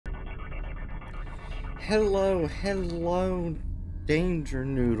Hello, hello, Danger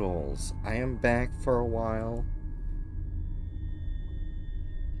Noodles. I am back for a while.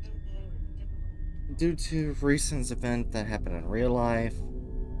 Due to recent event that happened in real life,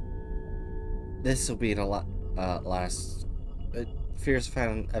 this will be the last. Fierce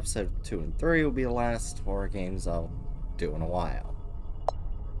Fan episode 2 and 3 will be the last horror games I'll do in a while.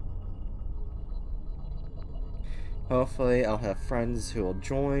 Hopefully, I'll have friends who will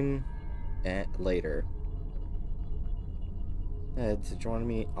join later. To join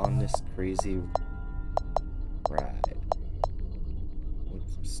me on this crazy ride.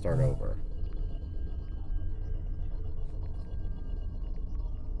 Let's start over.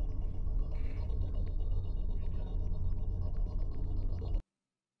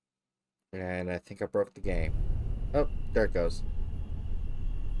 And I think I broke the game. Oh, there it goes.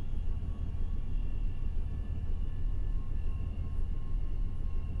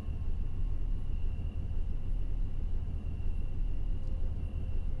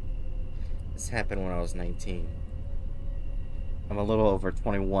 This happened when I was 19. I'm a little over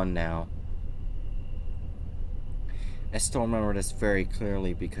 21 now. I still remember this very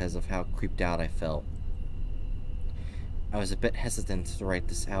clearly because of how creeped out I felt. I was a bit hesitant to write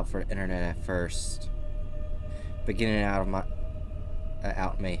this out for the internet at first, but getting it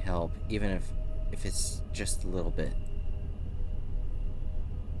out may help, even if it's just a little bit.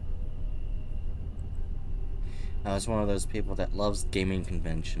 I was one of those people that loves gaming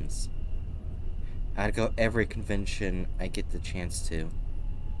conventions. I'd go every convention I get the chance to,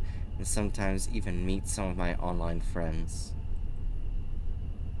 and sometimes even meet some of my online friends.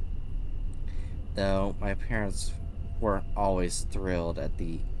 Though my parents weren't always thrilled at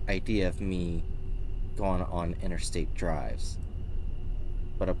the idea of me going on interstate drives,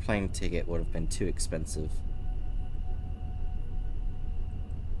 but a plane ticket would have been too expensive.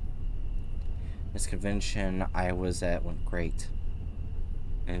 This convention I was at went great,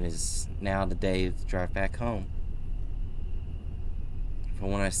 and it is now the day to drive back home. But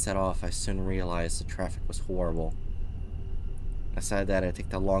when I set off, I soon realized the traffic was horrible. Aside that, I'd take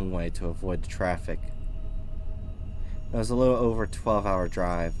the long way to avoid the traffic. It was a little over a 12-hour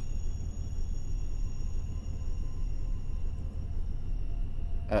drive.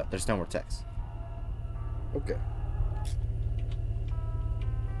 There's no more text. Okay.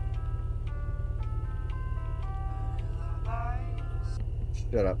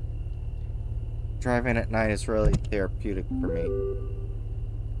 Shut up. Driving at night is really therapeutic for me.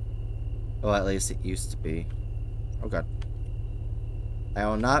 Well, at least it used to be. Oh god. I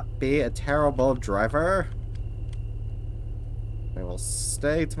will not be a terrible driver. I will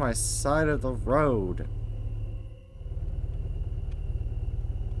stay to my side of the road.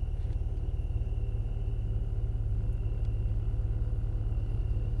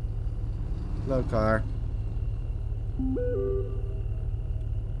 Hello, car.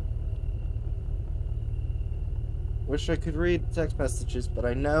 Wish I could read text messages, but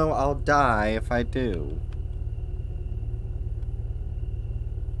I know I'll die if I do.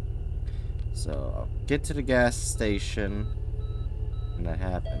 So, I'll get to the gas station. And that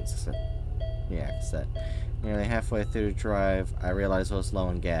happens. Yeah, cause that nearly halfway through the drive, I realized I was low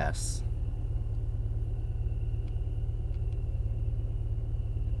on gas.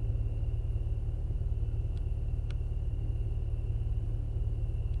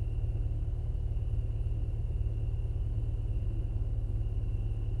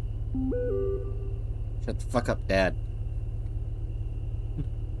 Shut the fuck up, Dad.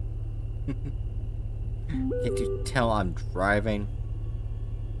 Can't you tell I'm driving?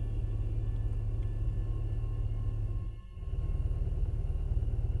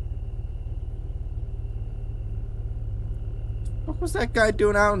 What was that guy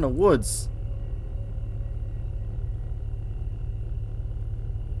doing out in the woods?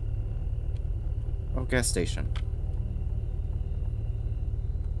 Oh, gas station.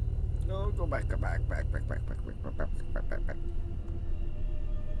 No, go back, back.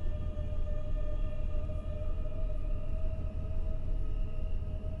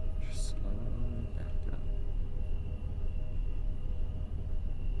 Just slow back up.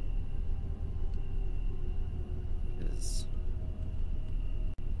 Is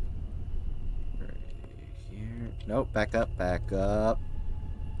right here. Nope, back up.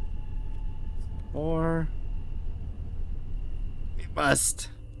 Or we must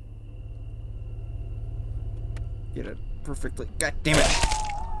get it perfectly. God damn it!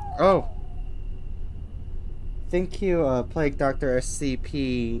 Oh! Thank you, Plague Doctor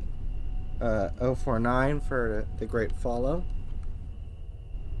SCP 049 for the great follow.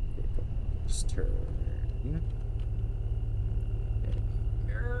 Just turn.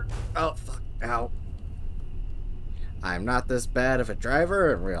 Oh, fuck. Ow. I'm not this bad of a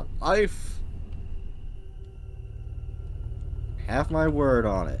driver in real life. Have my word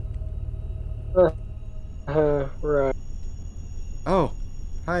on it. Right. Oh,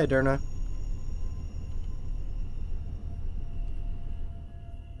 hi, Adurna.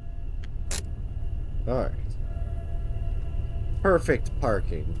 Alright. Perfect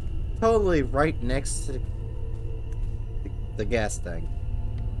parking. Totally right next to the gas tank.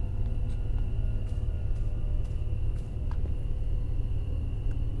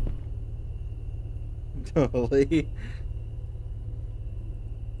 Totally.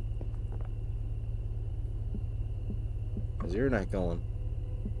 Because you're not going.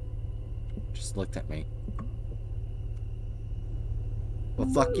 Just looked at me. Well,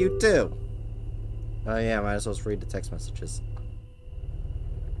 fuck you too. Oh yeah, might as well read the text messages.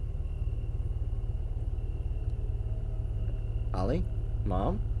 Holly?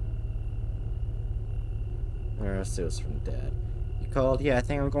 Mom? Let's do this from Dad. You called? Yeah, I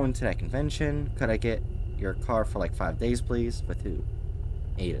think I'm going to that convention. Could I get your car for like 5 days, please? With who?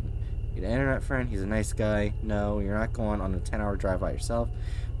 Aiden. You an internet friend? He's a nice guy. No, you're not going on a 10-hour drive by yourself.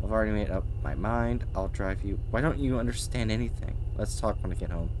 I've already made up my mind. I'll drive you. Why don't you understand anything? Let's talk when I get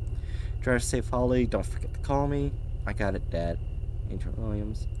home. Drive safe, Holly. Don't forget to call me. I got it, Dad. Adrian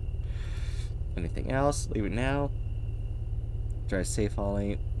Williams. Anything else? Leave it now. Drive safe,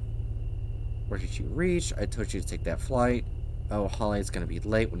 Holly. Where did you reach? I told you to take that flight. Oh, Holly, it's gonna be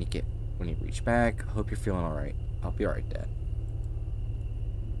late when you reach back. Hope you're feeling alright. I'll be alright, Dad.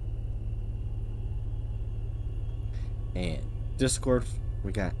 And Discord,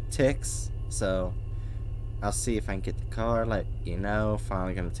 we got ticks, so I'll see if I can get the car, let you know.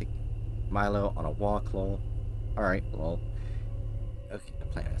 Finally gonna take Milo on a walk, lol. Alright, lol. Okay, the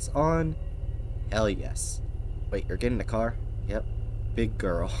plan is on. Hell yes. Wait, you're getting the car? Yep. Big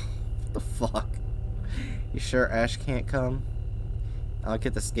girl. What the fuck? You sure Ash can't come? I'll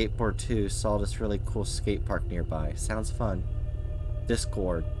get the skateboard too. Saw this really cool skate park nearby. Sounds fun.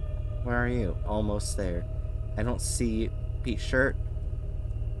 Discord. Where are you? Almost there. I don't see Pete's shirt.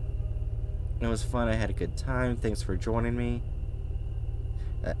 It was fun. I had a good time. Thanks for joining me.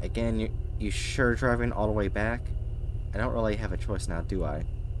 Again, you sure driving all the way back? I don't really have a choice now, do I?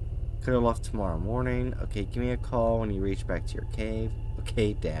 Could have left tomorrow morning. Okay, give me a call when you reach back to your cave.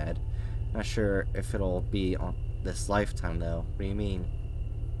 Okay, Dad. Not sure if it'll be on this lifetime, though. What do you mean?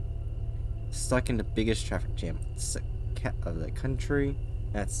 Stuck in the biggest traffic jam of the country?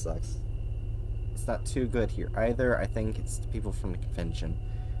 That sucks. It's not too good here either. I think it's the people from the convention.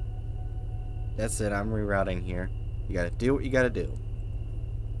 That's it. I'm rerouting here. You gotta do what you gotta do.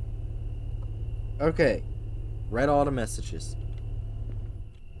 Okay. Read all the messages.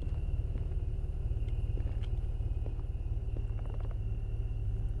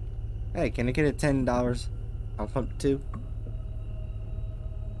 Hey, can I get a $10? I'll pump 2.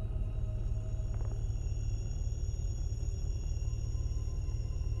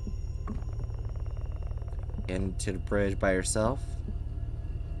 Getting to the bridge by yourself?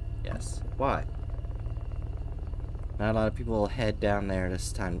 Yes. Why? Not a lot of people will head down there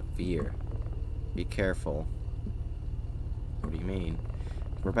this time of year. Be careful. What do you mean?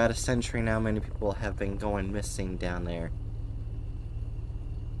 For about a century now, many people have been going missing down there.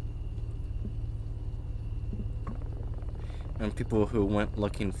 And people who went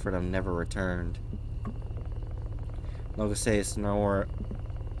looking for them never returned. Locals say it's Norwood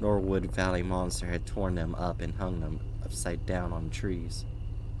Valley monster had torn them up and hung them upside down on trees.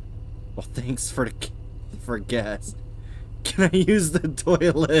 Well, thanks for gas. Can I use the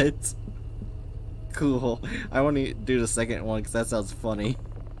toilet? Cool. I want to do the second one because that sounds funny.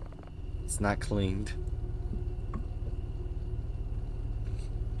 It's not cleaned.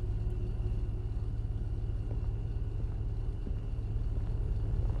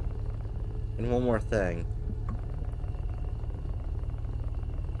 And one more thing.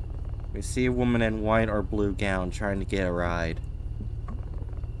 We see a woman in white or blue gown trying to get a ride.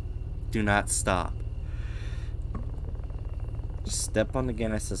 Do not stop. Just step on the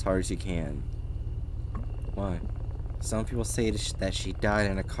gas as hard as you can. Why? Some people say that she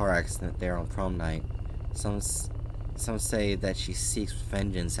died in a car accident there on prom night. Some say that she seeks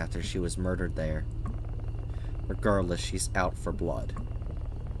vengeance after she was murdered there. Regardless, she's out for blood.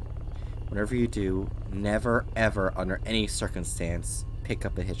 Whatever you do, never ever under any circumstance pick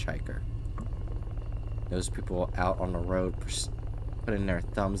up a hitchhiker. Those people out on the road putting their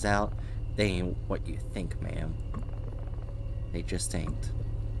thumbs out, they ain't what you think, ma'am. They just ain't.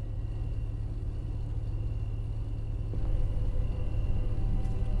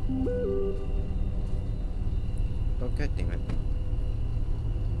 Oh, god damn it.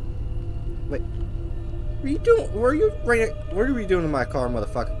 Wait. What are you doing? What are you doing in my car,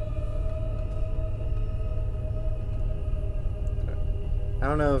 motherfucker? I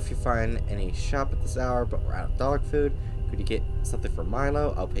don't know if you find any shop at this hour, but we're out of dog food. Could you get something for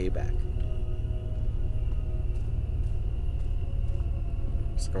Milo? I'll pay you back.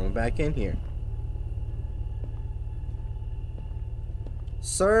 Just going back in here.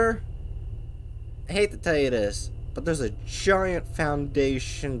 Sir, I hate to tell you this, but there's a giant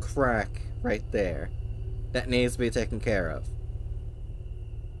foundation crack right there that needs to be taken care of.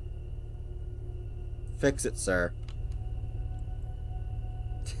 Fix it, sir.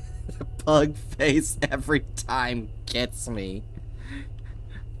 The pug face every time gets me.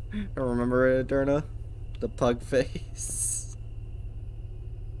 Remember it, Adurna? The pug face.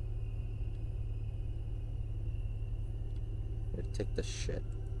 Here, take this shit.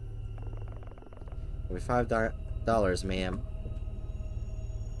 It'll be $5, ma'am.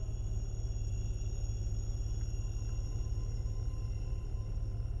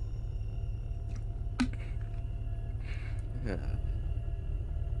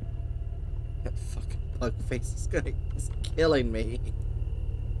 That fucking pug face is killing me.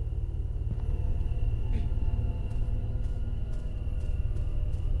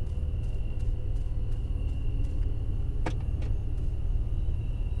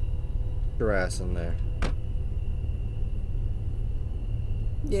 Your ass in there.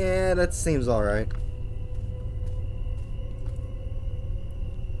 Yeah, that seems alright.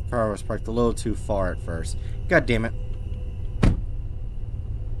 Car was parked a little too far at first. God damn it.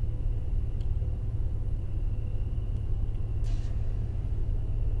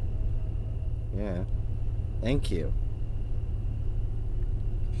 Yeah. Thank you.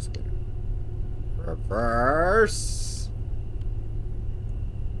 Just gonna reverse.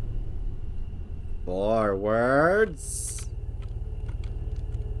 Forwards.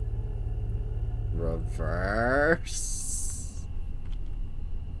 Reverse.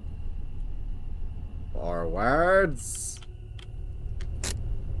 Forwards.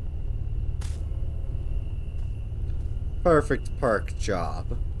 Perfect park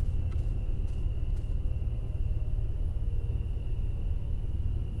job.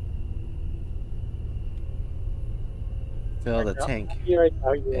 Fill the tank.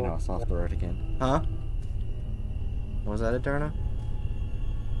 And I was off the road again. Huh? What was that, Adurna?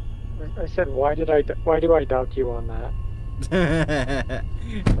 I said, why do I doubt you on that?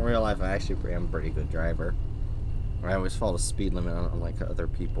 In real life, I actually am a pretty good driver. I always follow the speed limit unlike other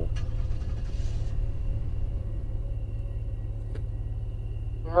people.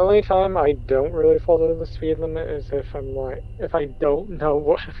 The only time I don't really follow the speed limit is if I don't know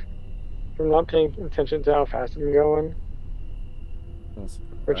what, if I'm not paying attention to how fast I'm going.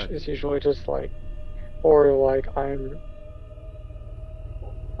 Which is usually just like, or like I'm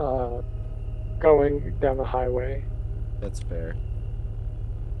going down the highway. That's fair.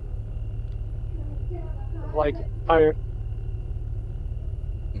 Like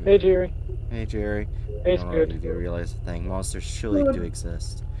Hey Jerry. Hey Jerry. Hey I don't know if Spood. you realize the thing. Monsters surely do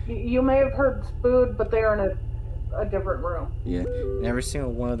exist. You may have heard Spood, but they are in a different room. Yeah. And every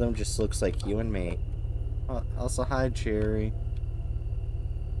single one of them just looks like you and me. Also, hi Jerry.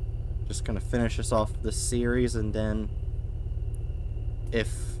 Just gonna finish us off the series and then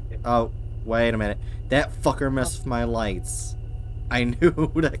oh, wait a minute. That fucker messed with my lights. I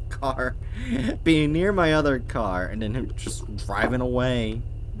knew that car being near my other car and then him just driving away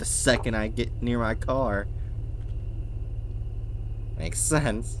the second I get near my car. Makes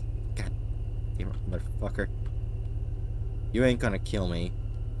sense. God damn it, motherfucker. You ain't gonna kill me.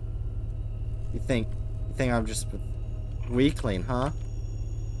 You think I'm just a weakling, huh?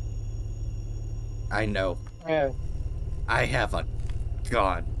 I know. Yeah. I have a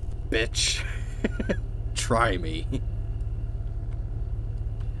gun, bitch. Try me.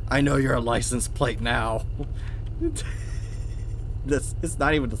 I know you're a license plate now. It's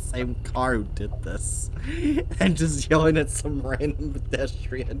not even the same car who did this. And just yelling at some random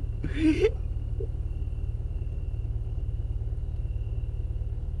pedestrian.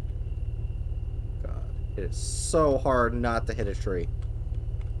 God, it is so hard not to hit a tree.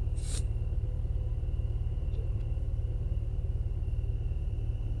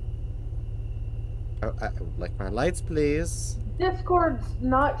 I would like my lights, please. Discord's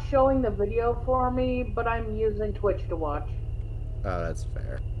not showing the video for me, but I'm using Twitch to watch. Oh, that's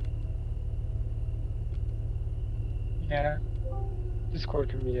fair. Yeah. Discord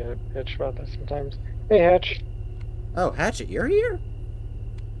can be a bitch about that sometimes. Hey Hatch. Oh, Hatchet, you're here?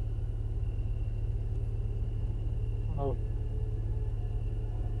 Oh.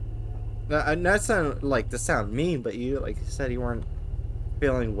 That sound like mean, but you said you weren't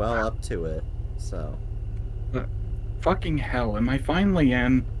feeling well up to it, so. Fucking hell, am I finally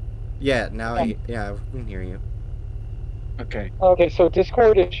in? Yeah, now yeah, I can hear you. Okay. Okay, so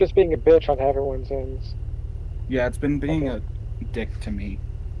Discord is just being a bitch on everyone's ends. Yeah, it's been being Okay. a dick to me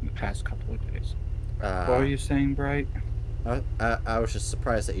the past couple of days. What Uh, are you saying, Bright? I was just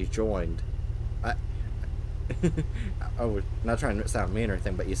surprised that you joined. I I was not trying to sound mean or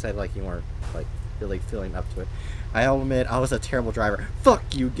anything, but you said like you weren't like really feeling up to it. I'll admit I was a terrible driver.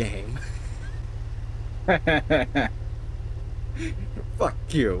 Fuck you, game. Fuck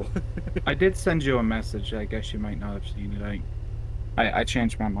you. I did send you a message. I guess you might not have seen it. I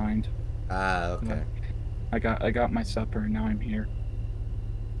changed my mind. Okay. I got my supper and now I'm here.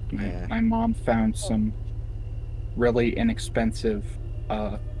 Yeah. My mom found some really inexpensive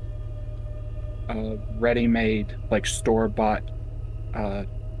ready-made like store-bought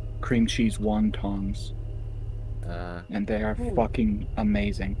cream cheese wontons, and they are fucking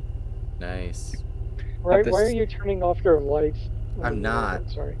amazing. Nice. Why are you turning off your lights? I'm not.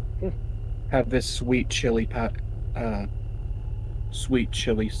 Sorry. Have this sweet chili sweet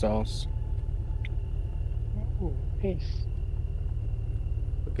chili sauce. Oh, nice.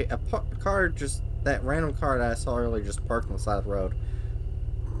 Okay, a car just that random car that I saw earlier just parked on the side of the road.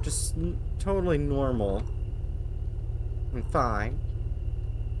 Just totally normal and fine.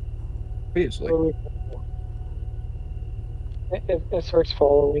 Obviously. It starts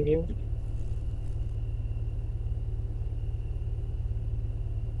following you.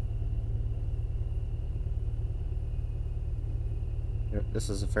 This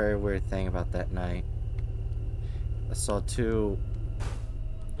is a very weird thing about that night. I saw two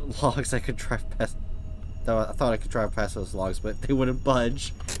logs I could drive past. Though I thought I could drive past those logs, but they wouldn't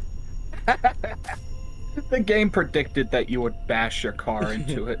budge. The game predicted that you would bash your car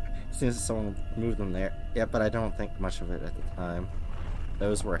into it. As soon as someone moved them there. Yeah, but I don't think much of it at the time.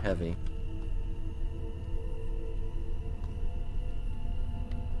 Those were heavy.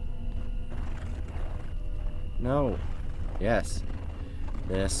 No. Yes.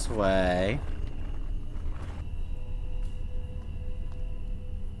 This way.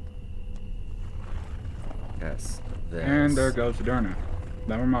 Yes. This. And there goes Derna.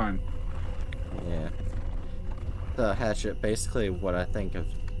 Never mind. Yeah. The Hatchet, basically what I think of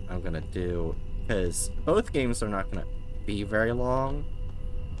I'm gonna do, because both games are not gonna be very long.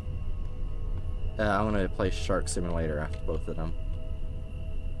 I'm gonna play Shark Simulator after both of them.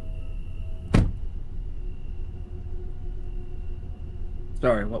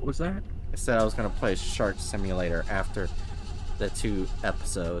 Sorry, what was that? I said I was gonna play Shark Simulator after the 2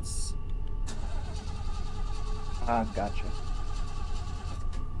 episodes. Gotcha.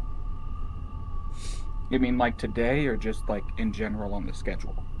 You mean like today or just like in general on the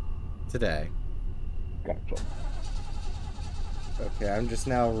schedule? Today. Gotcha. Okay, I'm just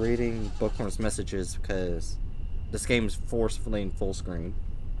now reading Bookworm's messages because this game's forcefully in full screen.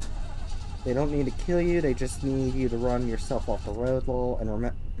 They don't need to kill you, they just need you to run yourself off the road, lol.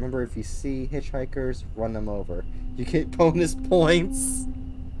 And remember, if you see hitchhikers, run them over. You get bonus points!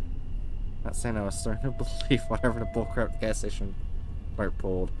 Not saying I was starting to believe whatever the bullcrap gas station part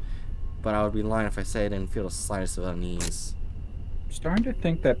pulled, but I would be lying if I say I didn't feel the slightest of unease. I'm starting to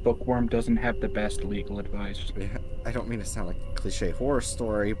think that Bookworm doesn't have the best legal advice. Yeah, I don't mean to sound like a cliche horror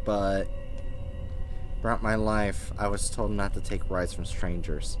story, but throughout my life, I was told not to take rides from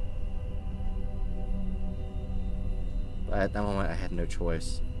strangers. But at that moment, I had no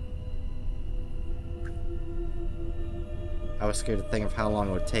choice. I was scared to think of how long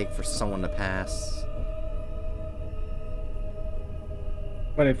it would take for someone to pass.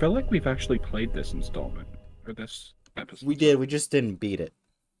 But I feel like we've actually played this installment, or this episode. We did, we just didn't beat it.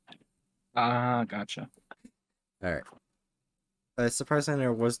 Gotcha. Alright. Surprisingly,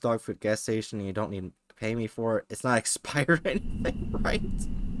 there was dog food gas station and you don't need to pay me for it. It's not expired or anything, right?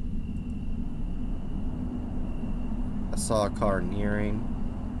 I saw a car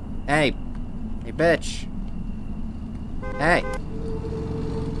nearing. Hey! Hey, bitch! Hey!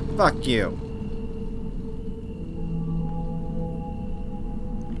 Fuck you!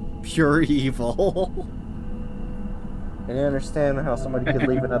 Pure evil. I didn't understand how somebody could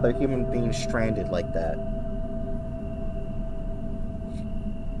leave another human being stranded like that.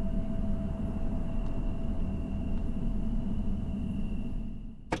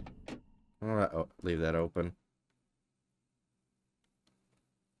 I'm gonna leave that open.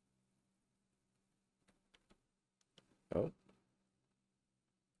 Oh.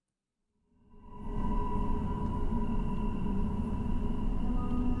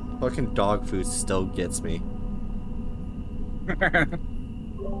 Fucking dog food still gets me.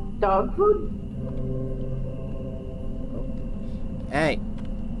 Dog food? Hey!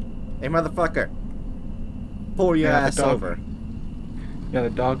 Hey, motherfucker! Pull your Yeah, the ass dog- over. Yeah, the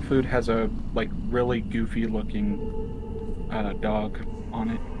dog food has a like really goofy looking dog on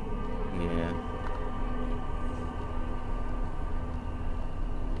it. Yeah.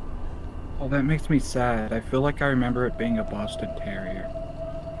 Oh, that makes me sad. I feel like I remember it being a Boston Terrier.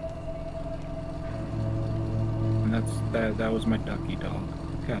 And that was my ducky dog.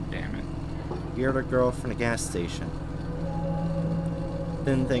 God damn it. You're the girl from the gas station.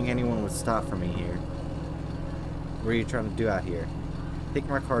 Didn't think anyone would stop for me here. What are you trying to do out here? I think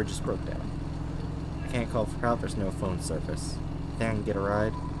my car just broke down. I can't call for help, there's no phone service. Think I can get a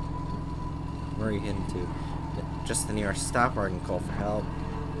ride? Where are you heading to? Just the nearest stop where I can call for help.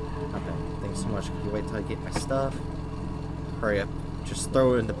 Okay, thanks so much. Can you wait till I get my stuff? Hurry up. Just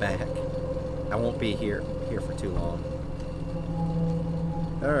throw it in the back. I won't be here for too long.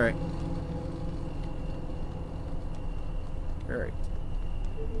 Alright. Alright.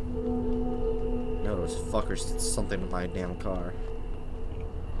 No, those fuckers did something to my damn car.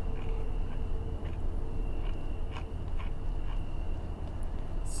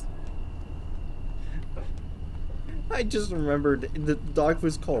 I just remembered the dog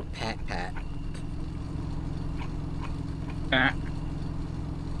was called Pat Pat. Ah.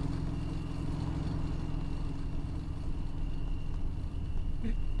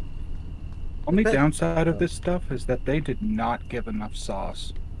 Only downside of this stuff is that they did not give enough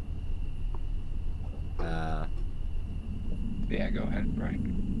sauce. Yeah, go ahead,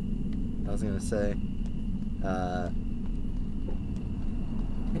 Brian. I was gonna say,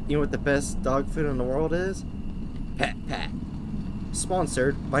 you know what the best dog food in the world is? Pat Pat.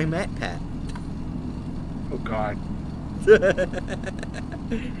 Sponsored by Matt Pat. Oh God.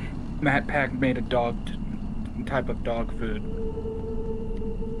 Matt Pack made a type of dog food.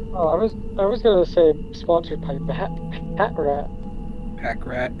 Oh, I was gonna say sponsored by Pat Rat. Pack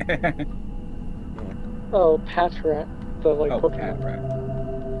Rat. Oh, Pat Rat. The like Pat Pokemon.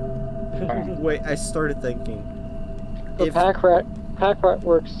 Rat. Wait, I started thinking. The Pack Rat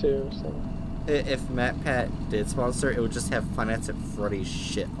works too. So. If Matt Pat did sponsor, it would just have Finance at Freddy's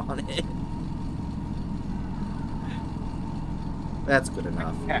shit on it. That's good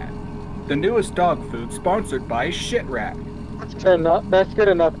enough. Cat. The newest dog food sponsored by Shit Rat. That's good enough. That's good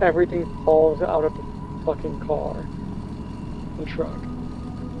enough. Everything falls out of the fucking car. The truck.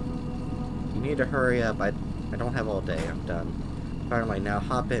 You need to hurry up. I don't have all day. I'm done. Finally, now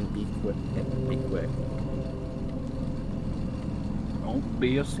hop in. Be quick. Be quick. Don't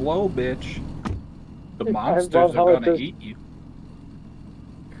be a slow bitch. The I monsters love how are it gonna just- eat you.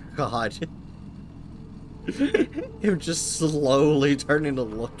 God. Him just slowly turning to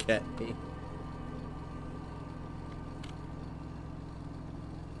look at me.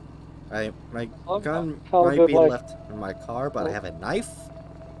 My gun how might good, be like- left in my car, but I have a knife.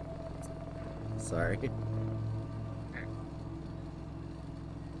 Sorry.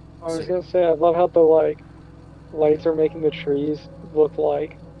 I was gonna say I love how the lights are making the trees look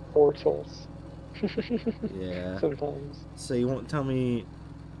like portals. Yeah. Sometimes. So you won't tell me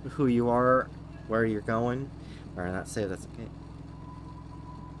who you are, where you're going, or not say that's okay.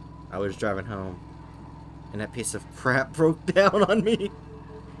 I was driving home, and that piece of crap broke down on me.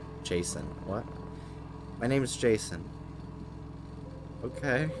 Jason, what? My name is Jason.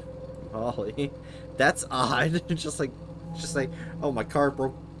 Okay, Molly. That's odd. just like, oh, my car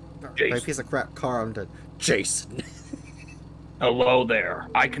broke. Jason. My piece of crap car onto Jason. Hello there.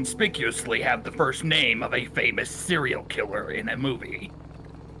 I conspicuously have the first name of a famous serial killer in a movie.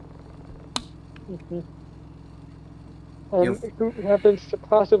 And who happens to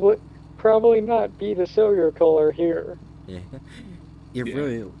probably not be the serial killer here. Yeah. You're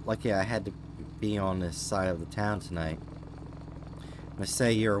really lucky I had to be on this side of the town tonight. I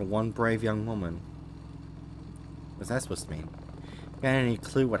say you're one brave young woman. What's that supposed to mean? Got any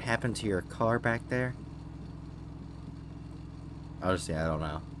clue what happened to your car back there? Honestly, I don't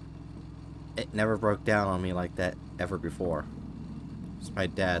know. It never broke down on me like that ever before. It's my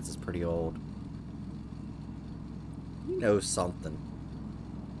dad's is pretty old. He knows something.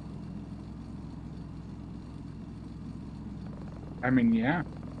 I mean, yeah.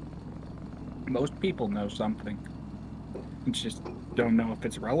 Most people know something. You just don't know if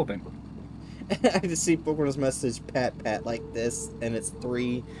it's relevant. I just see Pokemon's message pat pat like this, and it's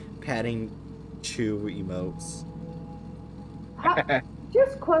 3 patting 2 emotes.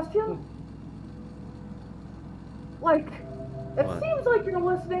 Just question. Like, it What? seems like you're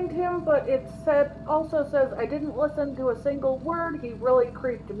listening to him, but it also says I didn't listen to a single word. He really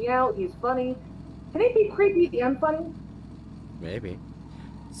creeped me out. He's funny. Can he be creepy and funny? Maybe.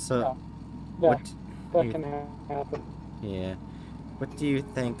 So, Yeah, what? that can happen. Yeah. What do you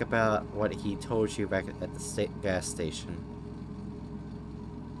think about what he told you back at the gas station?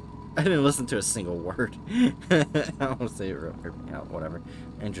 I didn't listen to a single word. I won't say it real quick. Whatever.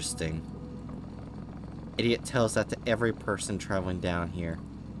 Interesting. Idiot tells that to every person traveling down here.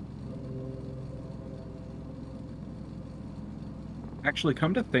 Actually,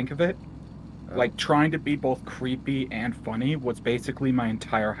 come to think of it, like trying to be both creepy and funny was basically my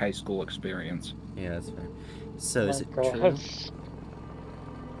entire high school experience. Yeah, that's fair. So is it true?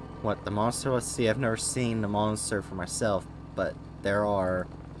 What, the monster? Let's see, I've never seen the monster for myself, but there are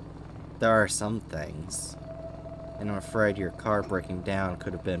some things. And I'm afraid your car breaking down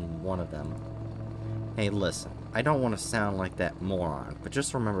could have been one of them. Hey, listen, I don't want to sound like that moron, but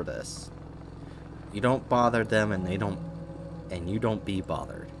just remember this. You don't bother them and you don't be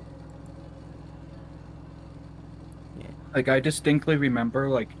bothered. Yeah. Like, I distinctly remember,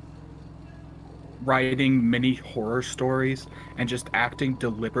 like, writing mini horror stories and just acting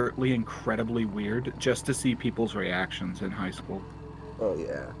deliberately incredibly weird just to see people's reactions in high school. Oh,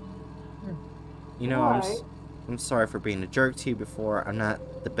 yeah. You know, I'm sorry for being a jerk to you before. I'm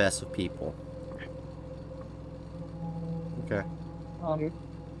not the best with people. Okay.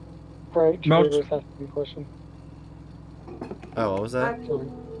 Right, was asking a question. Oh, what was that?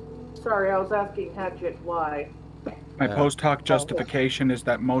 Sorry, I was asking Hatchet why. My post hoc justification is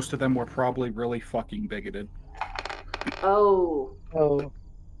that most of them were probably really fucking bigoted. Oh. Oh.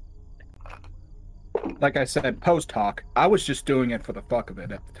 Like I said, post hoc, I was just doing it for the fuck of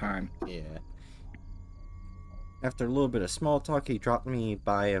it at the time. Yeah. After a little bit of small talk, he dropped me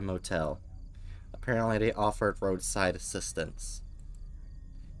by a motel. Apparently, they offered roadside assistance.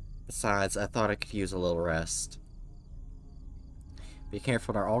 Besides, I thought I could use a little rest. Be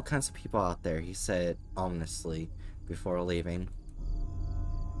careful, there are all kinds of people out there, he said ominously before leaving.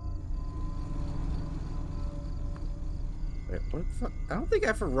 Wait, what the fuck? I don't think I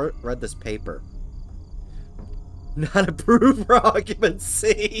ever read this paper. Not approved for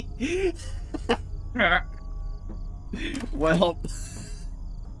occupancy! Well...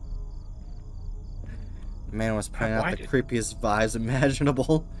 Man was putting out the creepiest vibes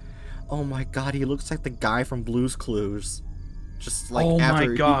imaginable. Oh my god, he looks like the guy from Blue's Clues. Just like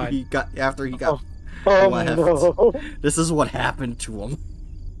after he got left. No. This is what happened to him.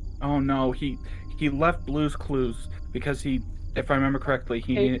 Oh no, he left Blue's Clues because he, if I remember correctly,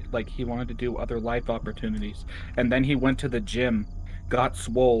 he needed, like, he wanted to do other life opportunities, and then he went to the gym, got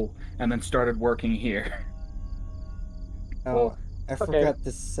swole, and then started working here. Oh, I forgot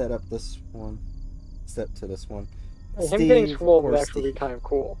to set up this one. Step to this one. Him getting swole would actually be kind of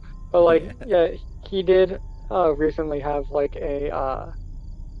cool. But like, yeah, he did recently have like a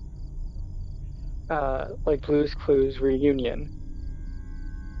like Blue's Clues reunion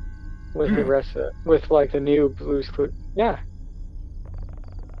with the rest of with like the new Blue's Clues. Yeah,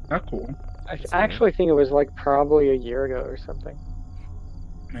 that's cool. I actually think it was like probably a year ago or something.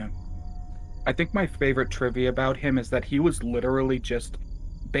 Yeah. I think my favorite trivia about him is that he was literally just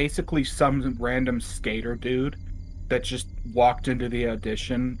basically some random skater dude that just walked into the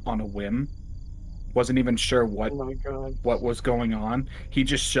audition on a whim. Wasn't even sure what was going on. He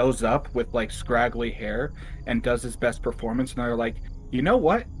just shows up with like scraggly hair and does his best performance, and they're like, you know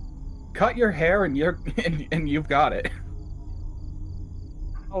what? Cut your hair and you've got it.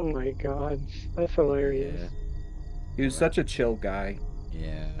 Oh my god, that's hilarious. Yeah. He was such a chill guy.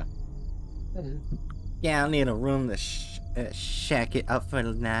 Yeah. Yeah, I'll need a room to shack it up for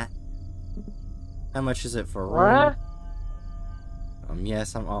the night. How much is it for a room? What?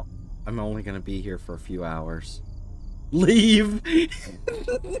 Yes, I'm only gonna be here for a few hours. Leave.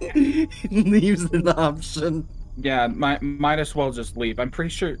 Leave's an option. Yeah, might as well just leave. I'm pretty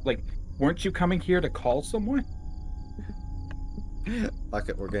sure, like, weren't you coming here to call someone? Fuck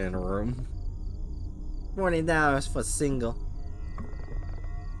it, we're getting a room. $40 for single.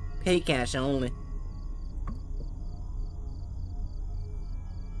 Pay cash only.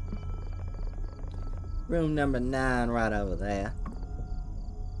 Room number 9 right over there.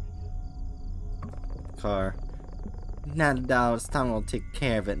 Car. $90. Tom will take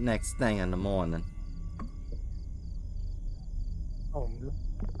care of it next thing in the morning. Oh no.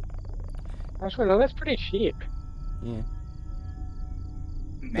 Actually, no, that's pretty cheap. Yeah.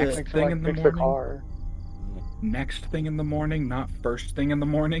 Next thing in the morning. Car. Next thing in the morning, not first thing in the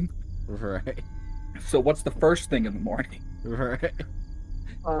morning. Right. So what's the first thing in the morning? Right.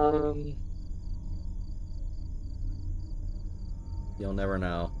 You'll never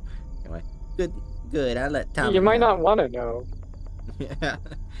know. Anyway, good. I let Tom. You might not want to know. Yeah.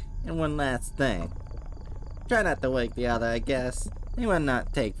 And one last thing. Try not to wake the other, I guess. He would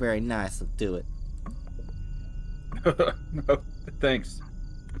not take very nice to do it. No. Thanks.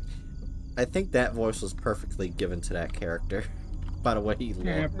 I think that voice was perfectly given to that character. By the way he looked.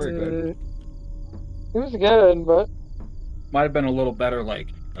 Yeah, pretty good. It was good, but Might have been a little better, like,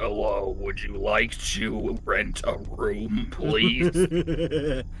 Hello, would you like to rent a room, please?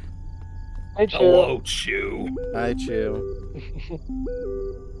 I chew. Hello, Chew. Hi, Chew.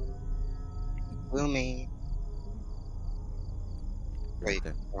 Lumi. Wait,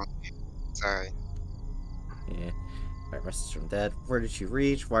 Okay. sorry. Yeah. Alright, message from Dad. Where did you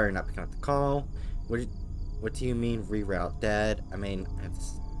reach? Why are you not picking up the call? What do you mean reroute, Dad? I mean, I have to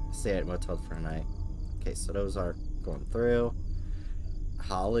stay at Motel for a night. Okay, so those are going through.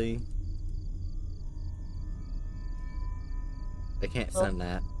 Holly. I can't send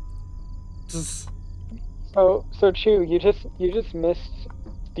that. So Chew, you just missed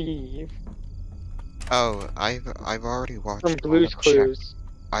Steve Oh, I've already watched from all Blue's of Clues.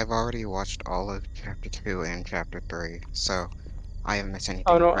 I've already watched all of chapter 2 and chapter 3, so I haven't missed anything.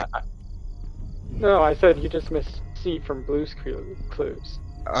 Oh no, right- no, I said you just missed Steve from Blue's Clues.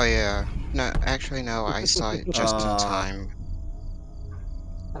 Oh yeah. No, actually no, I saw it just in time.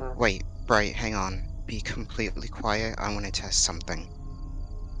 Wait, Bright, hang on. Be completely quiet, I want to test something.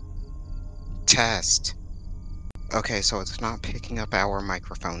 Test. Okay, so it's not picking up our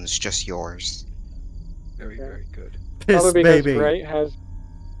microphones, just yours. very, very good. Piss Probably because baby. Bright has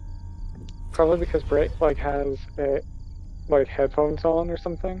has headphones on or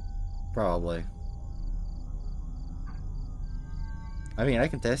something. Probably. I mean, I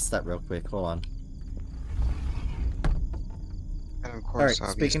can test that real quick. Hold on. And of Alright,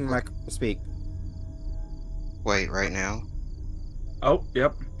 course, speaking obviously. speak. Wait, right now? Oh,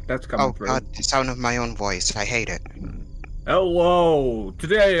 yep. That's coming Oh through. god, the sound of my own voice, I hate it. Hello!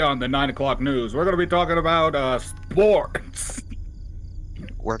 Today on the 9 o'clock news, we're going to be talking about sports.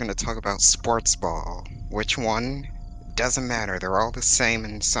 We're gonna talk about sports ball. Which one? Doesn't matter, they're all the same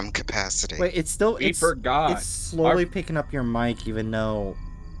in some capacity. Wait, it's still We forgot. It's slowly picking up your mic, even though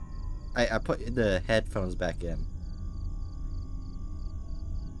I put the headphones back in.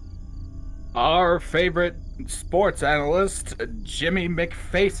 Our favorite sports analyst, Jimmy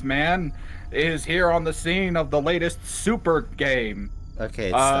McFaceman, is here on the scene of the latest Super game. Okay,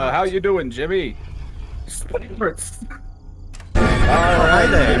 it's stopped. How you doing, Jimmy? Sports. Hi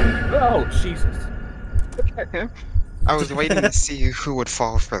there. Oh, Jesus. I was waiting to see who would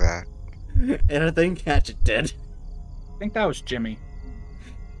fall for that. And I think Hatchet did. I think that was Jimmy.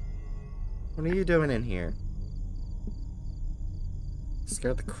 What are you doing in here?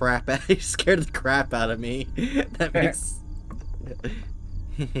 Scared the crap out. You scared the crap out of me. That makes.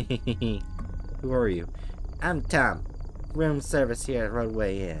 Who are you? I'm Tom. Room service here at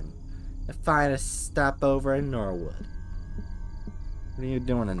Roadway Inn, the finest stopover in Norwood. What are you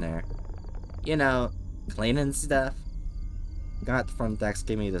doing in there? You know, cleaning stuff. Got the front desk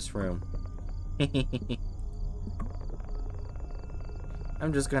give me this room.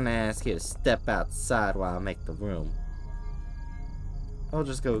 I'm just gonna ask you to step outside while I make the room. I'll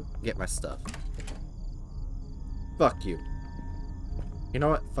just go get my stuff. Fuck you. You know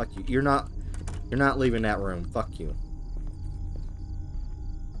what? Fuck you. You're not leaving that room. Fuck you.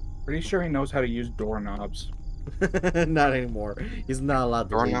 Pretty sure he knows how to use doorknobs. Not anymore. He's not allowed to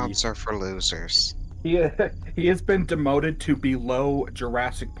Doorknobs are for losers. He has been demoted to below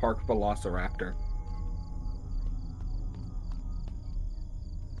Jurassic Park Velociraptor.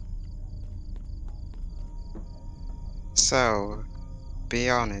 So, be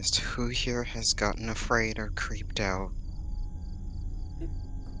honest, who here has gotten afraid or creeped out?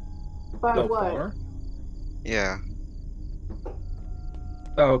 By So what? far? Yeah.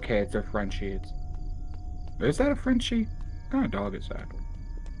 Oh, okay, it's a Frenchie. Is that a Frenchie? What kind of dog is that?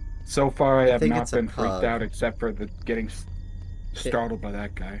 So far, I have think not it's a been freaked pug. out except for the getting startled by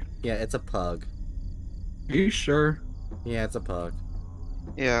that guy. Yeah, it's a pug. Are you sure? Yeah, it's a pug.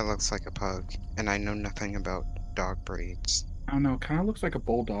 Yeah, it looks like a pug, and I know nothing about dog breeds. I don't know. Kind of looks like a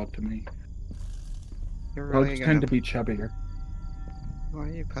bulldog to me. You're really Dogs gonna... tend to be chubbier. Why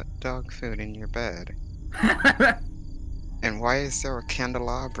you put dog food in your bed? And why is there a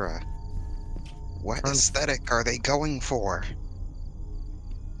candelabra? What aesthetic are they going for?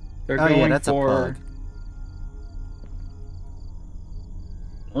 They're Oh going yeah, that's for... a pug.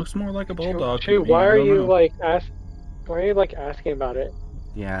 Looks more like a bulldog. to Chew, me, why I are don't you know. why are you asking about it?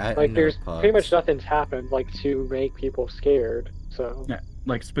 Yeah, I Like know there's pugs. pretty much nothing's happened to make people scared. So Yeah,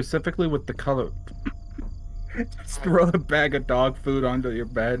 like specifically with the color. Just throw a bag of dog food onto your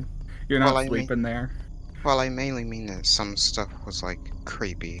bed. You're not Well, I mean- sleeping there. Well, I mainly mean that some stuff was like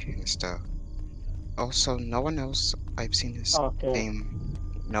creepy and stuff. Also, no one else I've seen this okay. game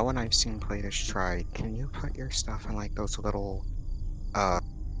no one I've seen play this tried. Can you put your stuff in like those little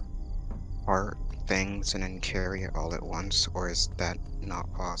heart things and then carry it all at once, or is that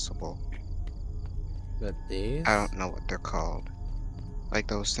not possible? But these? I don't know what they're called. Like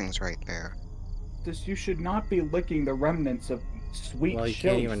those things right there. You should not be licking the remnants of sweet Well, you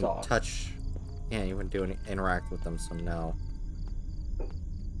chili can't even sauce. touch. Can't even interact with them. So no.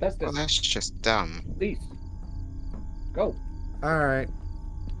 That's Well, that's just dumb. Please. Go. All right.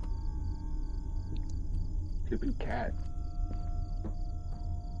 Stupid cat.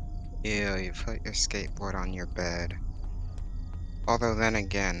 Yeah, you put your skateboard on your bed. Although then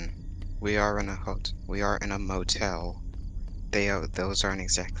again, we are in a motel. Those aren't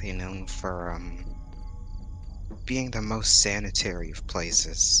exactly known for being the most sanitary of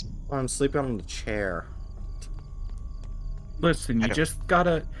places. Well, I'm sleeping on the chair. Listen, you just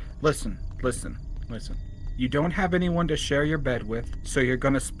gotta listen. You don't have anyone to share your bed with, so you're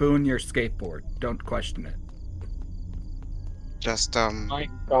gonna spoon your skateboard. Don't question it. Just My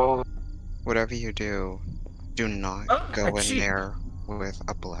God. whatever you do, do not go in there with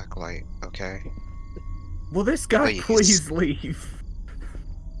a black light, okay? Will this guy please leave?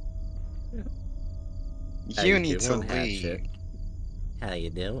 You need to leave. Hatchet? How you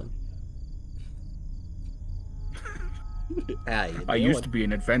doing? How you doing? I used to be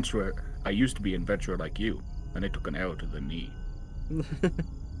an adventurer like you, and I took an L to the knee.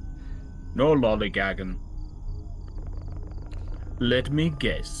 No lollygagging. Let me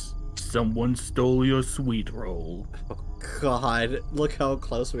guess. Someone stole your sweet roll. Oh God! Look how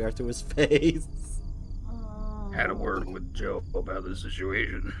close we are to his face. Had a word with Joe about the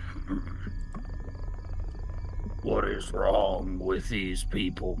situation. What is wrong with these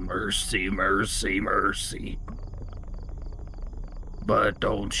people? Mercy, mercy, mercy. But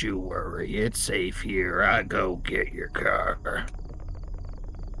don't you worry, it's safe here. I go get your car.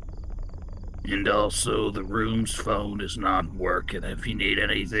 And also, the room's phone is not working. If you need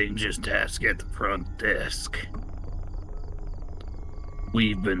anything, just ask at the front desk.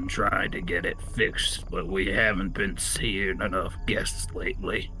 We've been trying to get it fixed, but we haven't been seeing enough guests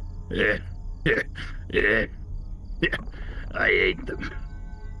lately. I hate them.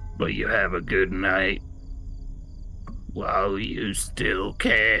 But you have a good night. While you still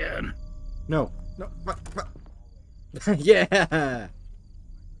can. No. Yeah.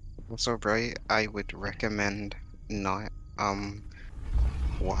 Also, Bright, I would recommend not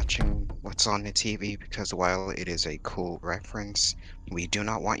watching what's on the TV, because while it is a cool reference, we do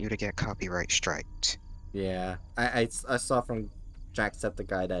not want you to get copyright striked. Yeah. I saw from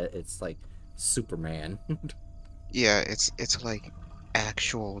Jacksepticeye that it's like Superman. Yeah, it's like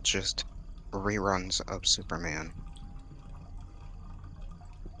actual just reruns of Superman.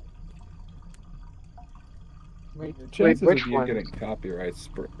 Wait, Chances which of you one? getting copyright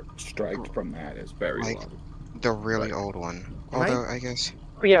striked from that is very Like, low. The really old one. Although, I guess...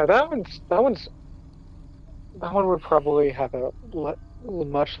 Yeah, that one would probably have a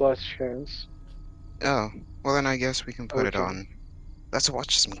much less chance. Oh, well then I guess we can put it Okay. on. Let's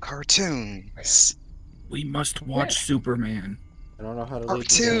watch some cartoons. We must watch Superman. I don't know how to leave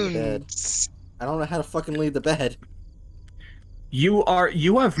the bed. Cartoons! I don't know how to fucking leave the bed. You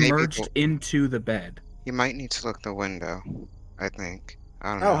have Maybe merged into the bed. You might need to look the window, I think. I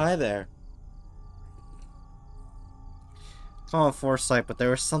don't know. Oh, hi there. It's all foresight, but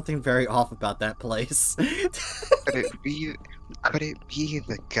there was something very off about that place. Could it be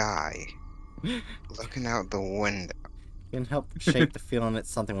the guy looking out the window? Can help shape the feeling that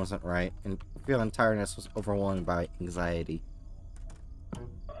something wasn't right, and feeling tiredness was overwhelmed by anxiety.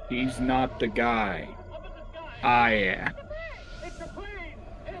 He's not the guy. I am.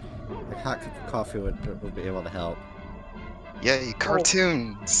 A hot cup of coffee would be able to help. Yay,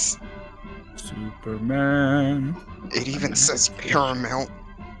 cartoons! Superman. It even says Paramount.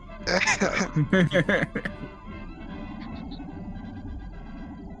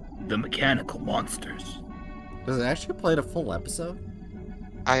 The mechanical monsters. Does it actually play the full episode?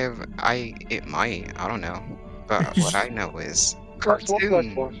 It might, I don't know. But what I know is Let's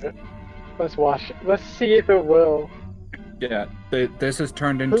cartoon. watch it. Let's watch it. Let's see if it will. Yeah, this has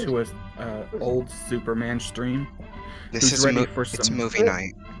turned into a old Superman stream. This Who's is ready for it's some- movie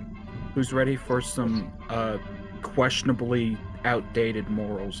night. Who's ready for some questionably outdated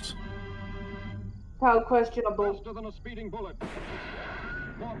morals? How questionable.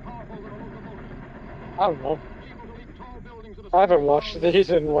 I don't know. I haven't watched these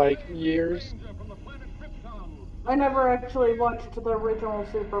in like years. I never actually watched the original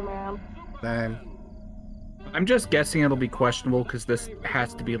Superman. Same. I'm just guessing it'll be questionable because this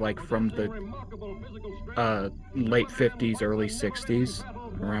has to be like from the late 50s, early 60s.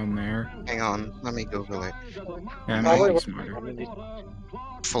 around there. Hang on, let me Google it. Yeah, it Probably might be what- smarter.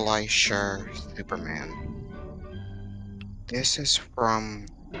 Fleischer Superman. This is from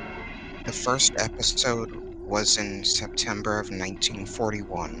the first episode was in September of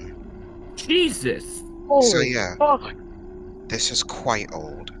 1941. Jesus! Holy yeah. fuck! This is quite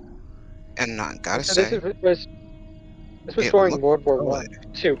old. And not gotta So say, this was it during looked World War good. One,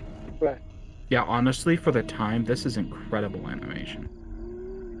 two. Yeah, honestly, for the time, this is incredible animation.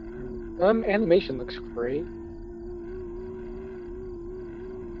 Animation looks great.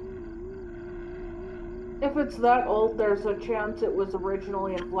 If it's that old, there's a chance it was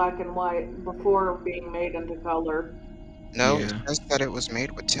originally in black and white before being made into color. No, Yeah. it says that it was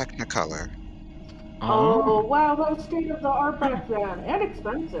made with Technicolor. Oh, wow, that was state of the art back then, and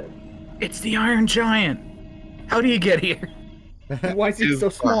expensive. It's the Iron Giant! How do you get here? Why is he so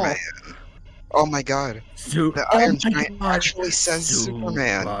small? Superman. Oh my god. The Iron Giant actually says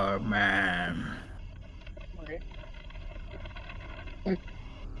Superman. Superman. Okay.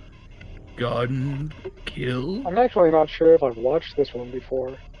 Gun, kill. I'm actually not sure if I've watched this one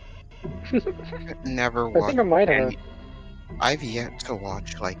before. Never I watched think I might have. any. I've yet to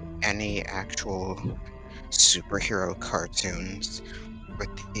watch like any actual superhero cartoons, with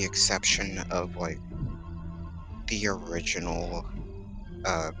the exception of like the original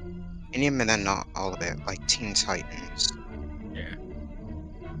and then not all of it, like Teen Titans. Yeah.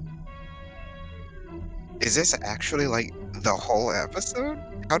 Is this actually like the whole episode?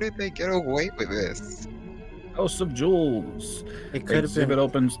 How did they get away with this? House of Jewels. It could have Exhibit been.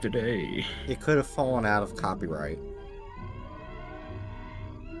 opens today. It could have fallen out of copyright.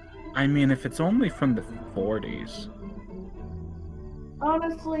 I mean, if it's only from the 40s.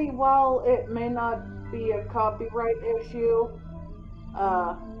 Honestly, while it may not be a copyright issue,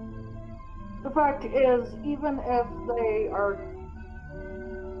 the fact is, even if they are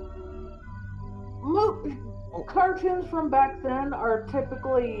cartoons from back then are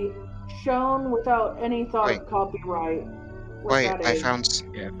typically shown without any thought of copyright. Wait, I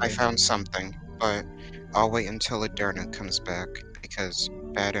Yeah, found something, but I'll wait until Aderna comes back because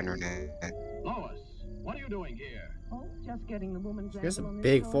bad internet. Lois, what are you doing here? Oh, just getting the woman's He has a angle on this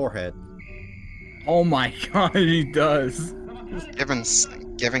big call. forehead. Oh my god, he does.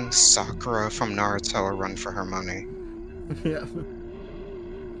 Giving Sakura from Naruto a run for her money. Yeah.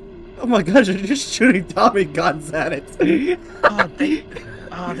 Oh my god, you're just shooting Tommy guns at it. They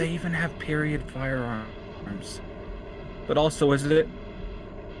even have period firearms. But also, is it?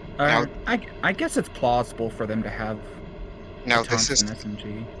 I guess it's plausible for them to have. Now a Thompson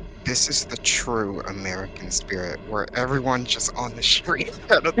SMG. This is the true American spirit, where everyone just on the street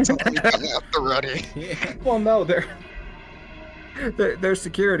had a Tommy gun at the ready. Yeah. Well, no, they're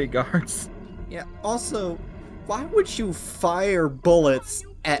security guards. Yeah. Also, why would you fire bullets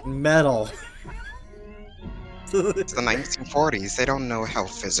at metal? It's the 1940s. They don't know how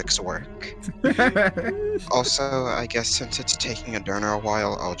physics work. Also, I guess since it's taking Aderna a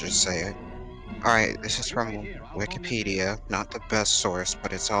while, I'll just say it. Alright, this is from Wikipedia. Not the best source,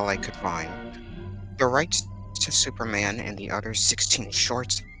 but it's all I could find. The rights to Superman and the other 16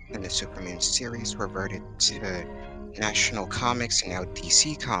 shorts in the Superman series reverted to National Comics and now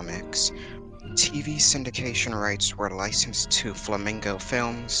DC Comics. TV syndication rights were licensed to Flamingo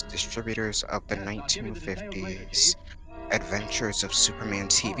Films, distributors of the 1950s Adventures of Superman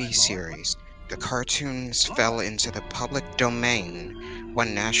TV series. The cartoons fell into the public domain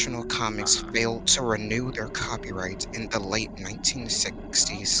when National Comics failed to renew their copyright in the late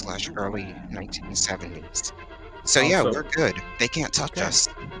 1960s/early 1970s. So yeah, Also- we're good. They can't touch us.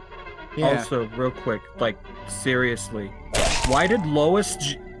 Yeah. Also, real quick, like, seriously, why did Lois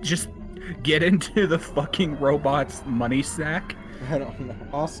just get into the fucking robot's money sack? I don't know.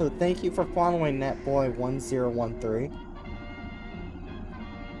 Also, thank you for following Netboy1013.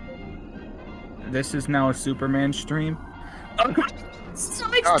 This is now a Superman stream. Oh, what is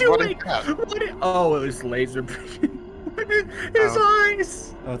God, what is doing? that? Oh, it was laser vision. His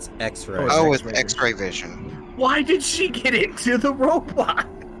eyes. Oh, it's X-ray. Oh, it's X-ray X-ray vision. Why did she get into the robot?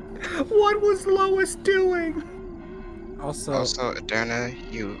 What was Lois doing? Also, Aderna,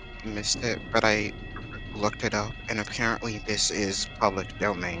 you missed it, but I looked it up, and apparently this is public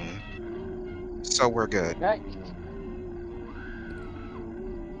domain. So we're good.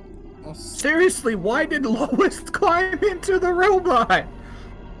 Seriously, why did Lois climb into the robot?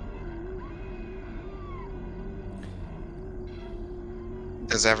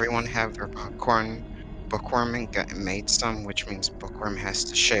 Does everyone have their popcorn? Bookworm made some, which means Bookworm has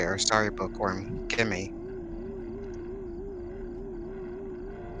to share. Sorry, Bookworm. Gimme.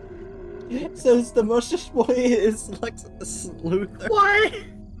 So the Mustache Boy is like a sleuther. What?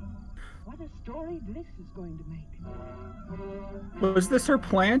 What a story this is going to make. Was this her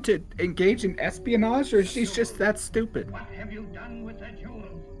plan to engage in espionage, or she's just that stupid? What have you done with the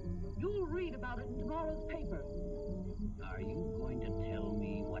jewels? You'll read about it in tomorrow's paper. Are you going to tell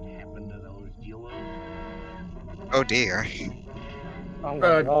me what happened to those jewels? Oh dear. Oh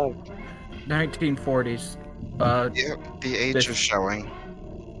my god. 1940s. Yep, the age This- is showing.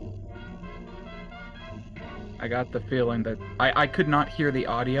 I got the feeling that I could not hear the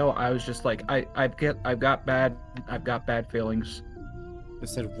audio. I was just like, I've got bad feelings. He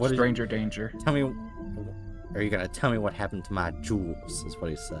said, "What? Stranger danger. Tell me. Are you gonna tell me what happened to my jewels?" Is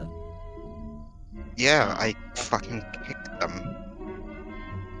what he said. Yeah, I fucking kicked them.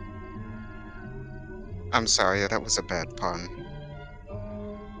 I'm sorry, that was a bad pun.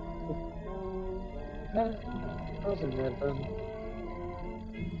 That wasn't good then.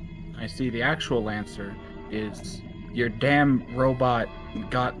 I see the actual answer is your damn robot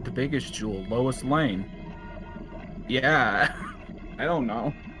got the biggest jewel, Lois Lane. Yeah, I don't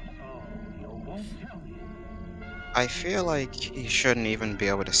know. So you won't tell me. I feel like he shouldn't even be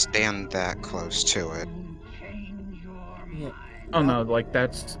able to stand that close to it. Change your Yeah. mind. Oh no, like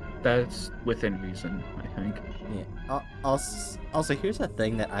that's within reason, I think. Yeah. Also, here's a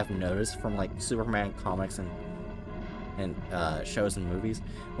thing that I've noticed from like Superman comics and shows and movies.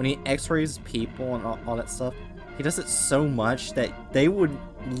 When he X-rays people and all that stuff, he does it so much that they would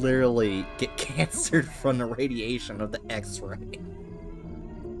literally get cancer from the radiation of the X-ray.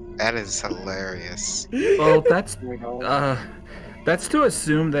 That is hilarious. Well, that's Oh my god. that's to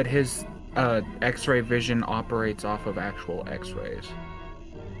assume that his X-ray vision operates off of actual X-rays.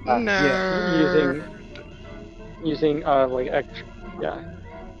 No. Yeah, using like yeah.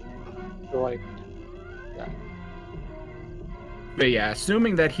 So, like, yeah. But yeah,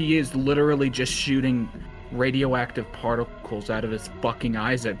 assuming that he is literally just shooting radioactive particles out of his fucking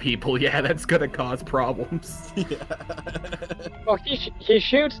eyes at people, yeah, that's gonna cause problems. Well, he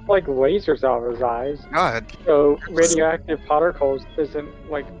shoots like lasers out of his eyes, God. so radioactive particles isn't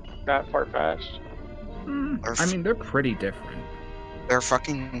like that far fetched. I mean, they're pretty different. They're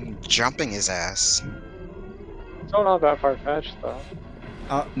fucking jumping his ass. Still not that far fetched though.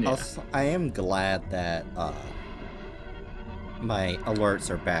 Yeah. Also, I am glad that my alerts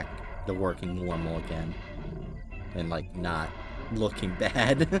are back to working normal again, and like not looking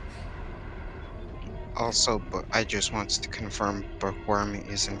bad. Also, but I just want to confirm Bookworm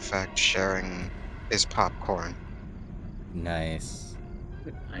is in fact sharing his popcorn. Nice.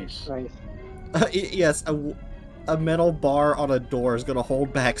 Nice. Nice. Yes, a metal bar on a door is gonna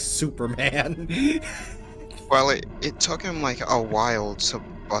hold back Superman. Well, it took him like a while to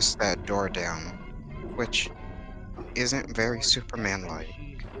bust that door down, which isn't very Superman-like.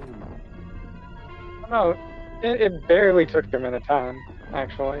 No, it barely took him in a time,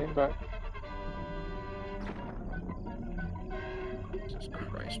 actually, but Jesus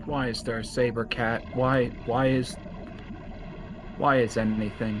Christ. Why is there a saber cat? Why is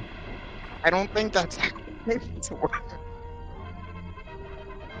anything? I don't think that's how it's work.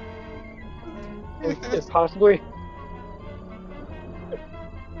 it's possibly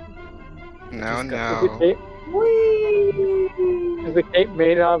No, is the no. cape, is the cape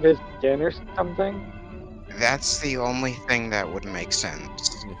made out of his skin or something? That's the only thing that would make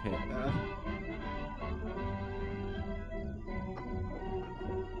sense.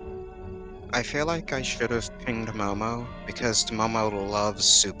 I feel like I should have pinged Momo, because Momo loves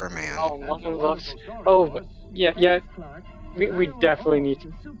Superman. Oh, Mother loves. Oh, but yeah. We definitely need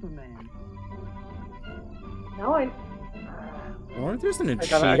to. Superman. No, I wonder if there's an I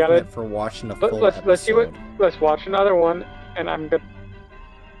achievement gotta- for watching a But full let's see what. episode. Let's watch another one, and I'm good.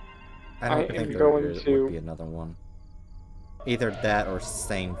 I don't I think am there going would to- be another one. Either that or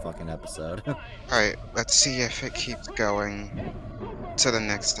same fucking episode. Alright, let's see if it keeps going to the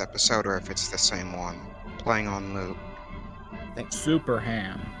next episode or if it's the same one, playing on loop. Super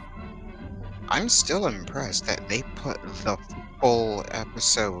ham. I'm still impressed that they put the full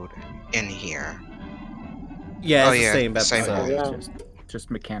episode in here. Yeah, Oh, it's yeah, the same same episode. one. Yeah.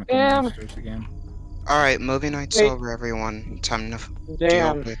 Just mechanical Damn. monsters again. Alright, movie night's Hey. over, everyone. Time to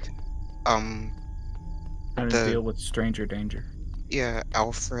Damn. deal with, How to The- deal with stranger danger. yeah,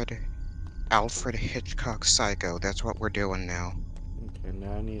 Alfred Hitchcock Psycho. That's what we're doing now. Okay,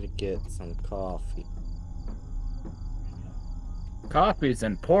 now I need to get some coffee. Coffee's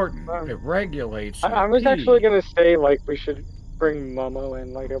important. It regulates. I was your actually pee. gonna say like we should bring Momo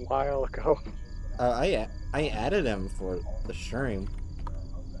in like a while ago. I added him for the stream.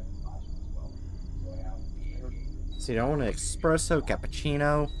 So you don't want an espresso,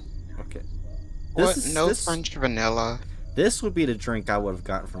 cappuccino, Okay. What? No French vanilla? This would be the drink I would have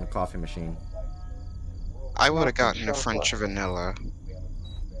gotten from the coffee machine. I would have Not gotten a French vanilla.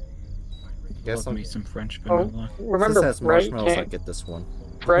 Guess Love me some French Oh, vanilla. Since remember, it has Bright marshmallows, I can't, get this one.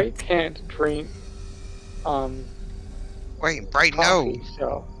 Bright can't drink Wait, Bright, coffee, no!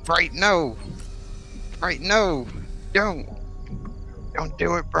 so... Bright, no! Bright, no! Don't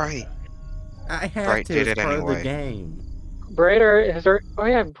do it, Bright! I have Bright to. did It's it part of the anyway. game. Bright, oh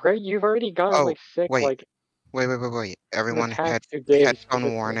yeah, Bright, you've already gotten, Oh, like, sick, wait. like, Wait. Everyone, past 2 days, headphone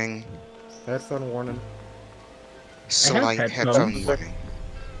because- warning. Headphone warning. Slight headphone headphones. warning.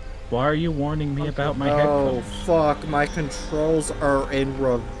 Why are you warning me about my Oh, headphones? fuck. My controls are in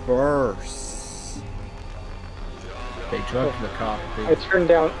reverse. They drugged the I coffee. turned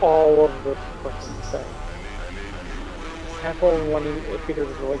down all of the fucking things. Headphone warning if either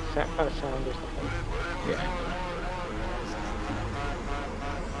was like sound or something. Yeah.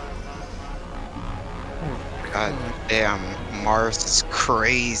 God damn, Mars is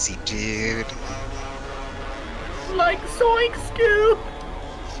crazy, dude. Like Zoink Scoop!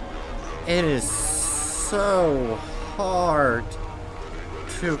 It is so hard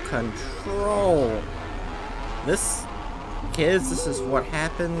to control. Kids, this is what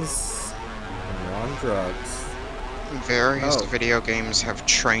happens when you're on drugs. Various video games have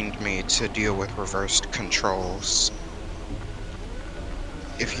trained me to deal with reversed controls.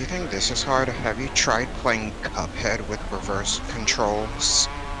 If you think this is hard, have you tried playing Cuphead with reversed controls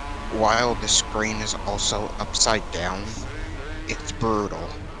while the screen is also upside down? It's brutal.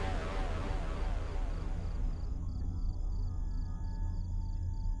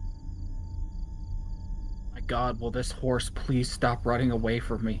 My god, will this horse please stop running away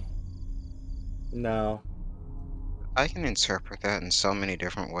from me? No. I can interpret that in so many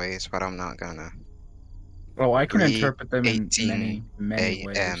different ways, but I'm not gonna. Oh, I can 3, interpret them in 18 many a.m.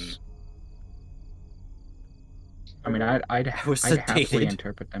 ways. I mean, I'd was happily sedated.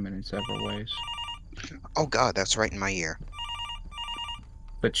 interpret them in several ways. Oh god, that's right in my ear.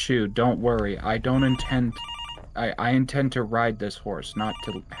 But Shu, don't worry. I intend to ride this horse, not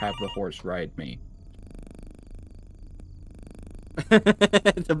to have the horse ride me.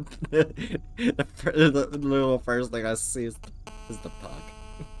 the little first thing I see is the pug.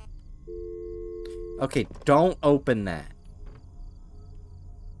 Okay, don't open that.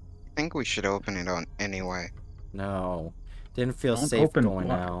 I think we should open it on anyway. No. Didn't feel Don't safe open going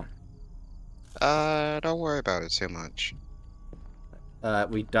what? out. Don't worry about it too much.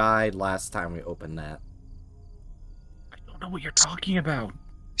 We died last time we opened that. I don't know what you're talking about.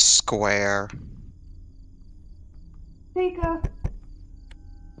 Square. Pika,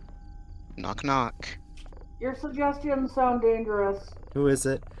 Knock knock. your suggestions sound dangerous. Who is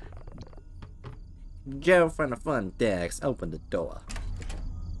it? Joe from the front desk, open the door.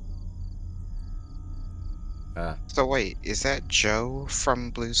 So wait, is that Joe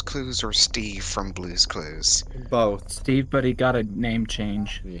from Blue's Clues or Steve from Blue's Clues? Both. Steve, but he got a name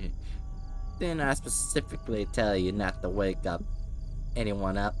change. Didn't I specifically tell you not to wake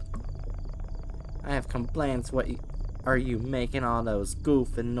anyone up? I have complaints. What are you making all those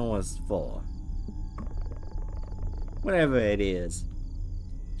goofing noises for? Whatever it is,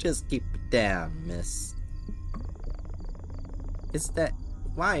 just keep it down, miss.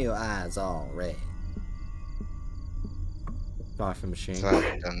 Why are your eyes all red? Coffee machine. So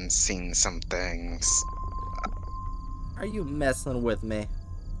I've done seen some things. Are you messing with me?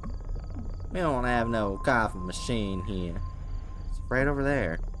 We don't have no coffee machine here. It's right over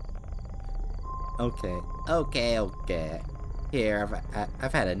there. Okay. Here,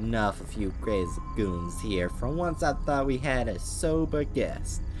 I've had enough of you crazy goons here. For once I thought we had a sober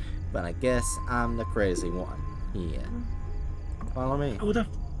guest. But I guess I'm the crazy one here. Follow me. Who the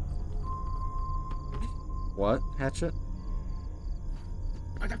What, Hatchet?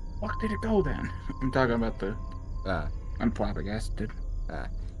 Where the fuck did it go then? I'm talking about the... I'm flabbergasted.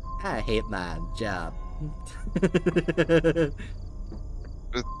 I hate my job.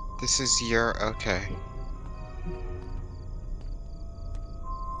 This is your... okay.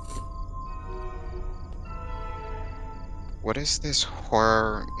 What is this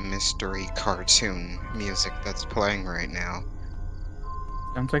horror mystery cartoon music that's playing right now?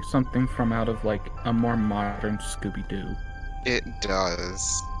 Sounds like something from out of, like, a more modern Scooby-Doo. It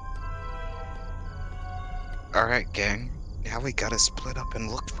does. Alright, gang. Now we gotta split up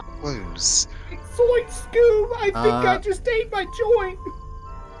and look for clues. Zoink Scoob! I think I just ate my joint!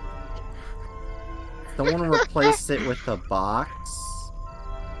 Someone replace it with a box?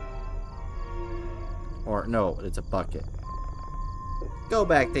 Or, no, it's a bucket. Go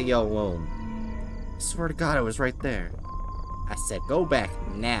back to your room. I swear to God, it was right there. I said, go back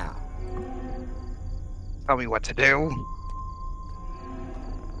now. Tell me what to do.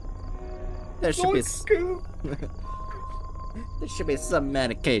 There should be there should be some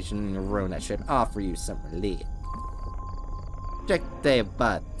medication in your room that should offer you some relief. Check the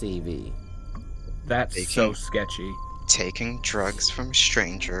butt TV. That's so sketchy. Taking drugs from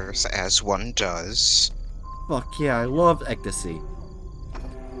strangers, as one does. Fuck yeah, I love ecstasy.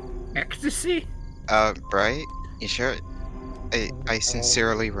 Ecstasy? Bright, you sure? I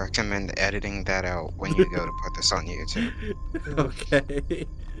sincerely recommend editing that out when you go to put this on YouTube. Okay.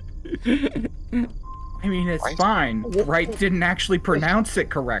 I mean, it's fine. Bright didn't actually pronounce it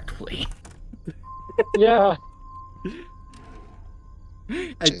correctly. Yeah.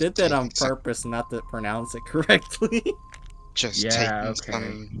 I did that on purpose not to pronounce it correctly. Just Yeah, taking okay.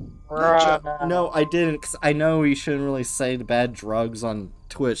 some... No, I didn't, because I know you shouldn't really say the bad drugs on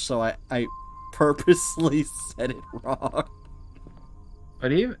Twitch, so I purposely said it wrong.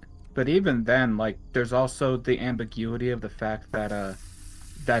 But even then, like, there's also the ambiguity of the fact that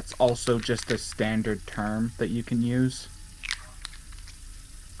that's also just a standard term that you can use.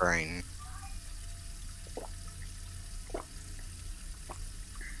 brain.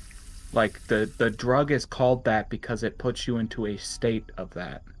 Like, the drug is called that because it puts you into a state of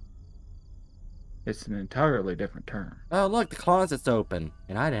that. It's an entirely different term. Oh, look, the closet's open,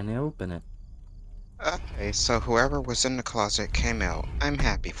 and I didn't open it. Okay, so whoever was in the closet came out. I'm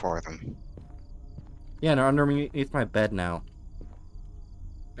happy for them. Yeah, they're underneath my bed now.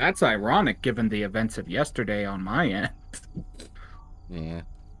 That's ironic given the events of yesterday on my end. Yeah.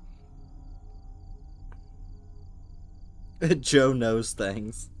 Joe knows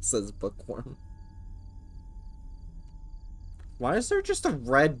things, says Bookworm. Why is there just a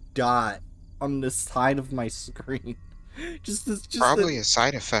red dot on the side of my screen? Probably a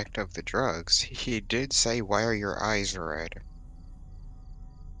side effect of the drugs. He did say, "Why are your eyes red?"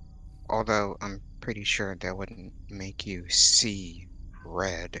 Although I'm pretty sure that wouldn't make you see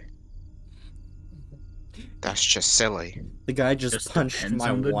red. That's just silly. The guy just punched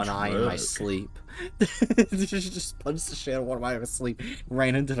my one eye in my drug. sleep. Just punched the shit out of one eye in my sleep,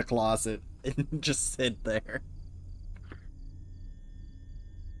 ran into the closet, and just sit there.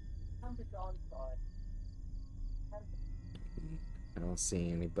 I don't see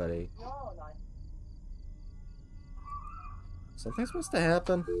anybody. Something's supposed to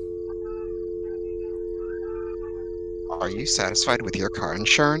happen. Are you satisfied with your car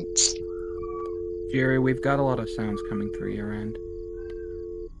insurance? Jerry, we've got a lot of sounds coming through your end.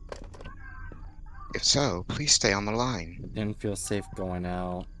 If so, please stay on the line. Didn't feel safe going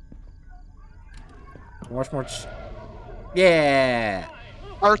out. Watch more. Yeah!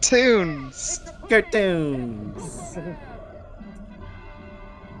 Cartoons! Cartoons!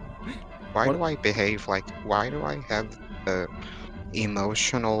 Why do I behave like... Why do I have the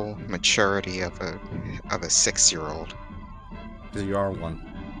emotional maturity of a 6-year-old? Because you are one.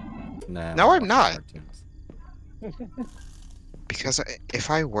 Nah, No, I'm not. Cartoons. Because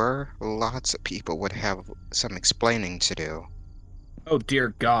if I were, lots of people would have some explaining to do. Oh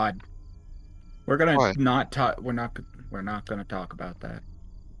dear God. We're gonna What? not talk. We're not gonna talk about that.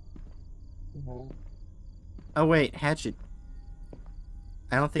 Oh wait, Hatchet.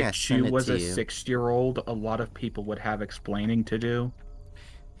 I don't think I If she sent it was to a you. 6-year-old, a lot of people would have explaining to do.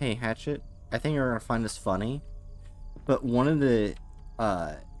 Hey Hatchet, I think you're gonna find this funny, but one of the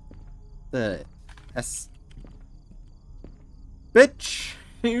bitch,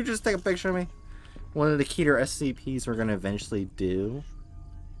 can you just take a picture of me? One of the Keter SCPs we're gonna eventually do.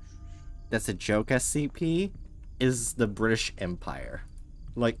 That's a joke SCP. Is the British Empire,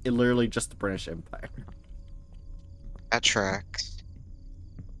 like it literally just the British Empire. That tracks.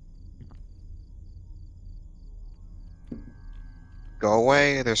 Go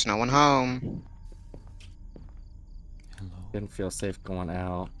away, there's no one home. Didn't feel safe going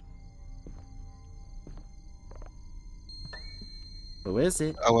out. Who is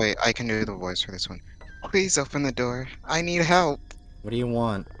it? Oh wait, I can do the voice for this one. Please open the door. I need help. What do you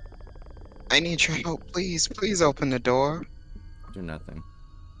want? I need your help. Please open the door. Do nothing.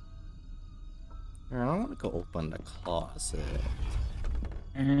 Here, I want to go open the closet.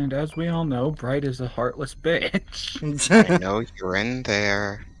 And as we all know, Bright is a heartless bitch. I know you're in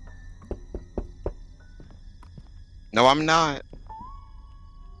there. No, I'm not.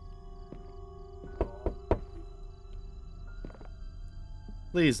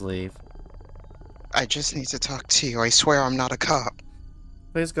 Please leave. I just need to talk to you. I swear I'm not a cop.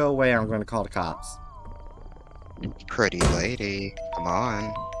 Please go away. I'm going to call the cops. Pretty lady, come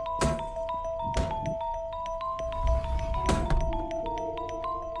on.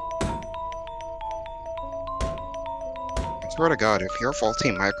 Swear to God, if your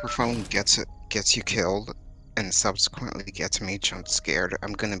faulty microphone gets you killed and subsequently gets me jump scared,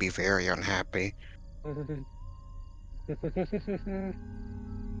 I'm gonna be very unhappy. Do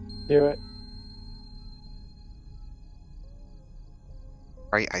it.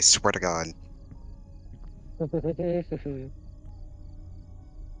 Right? I swear to God.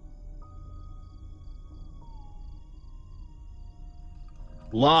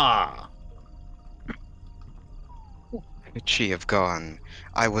 Law. Could she have gone?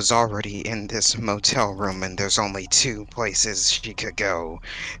 I was already in this motel room and there's only 2 places she could go.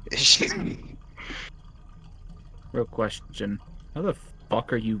 Real question. How the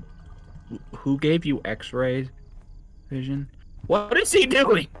fuck are you... Who gave you x-ray vision? What is he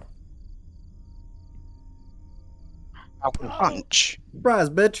doing? Punch. Surprise,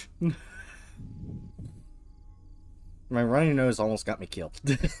 bitch! My runny nose almost got me killed.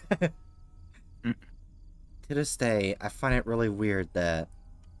 To this day, I find it really weird that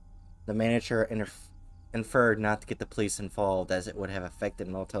the manager inferred not to get the police involved as it would have affected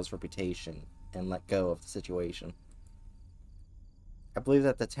Motel's reputation and let go of the situation. I believe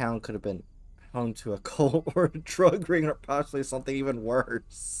that the town could have been home to a cult or a drug ring or possibly something even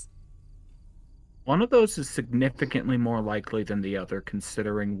worse. One of those is significantly more likely than the other,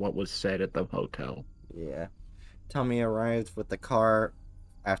 considering what was said at the hotel. Yeah. Tommy arrived with the car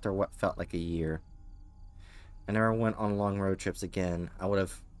after what felt like a year. I never went on long road trips again. I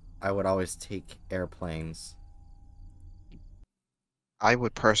would always take airplanes. I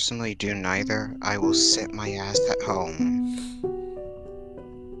would personally do neither. I will sit my ass at home.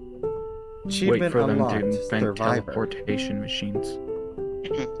 Achievement Wait for them unlocked. to invent Survivor. teleportation machines.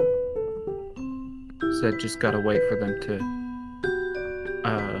 Said just gotta wait for them to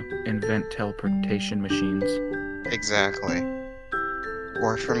invent teleportation machines. Exactly.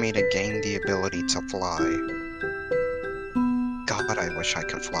 Or for me to gain the ability to fly. God, I wish I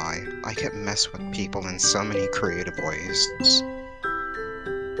could fly. I could mess with people in so many creative ways.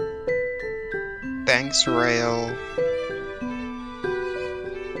 Thanks, Rail.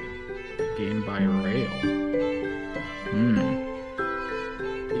 Game by rail.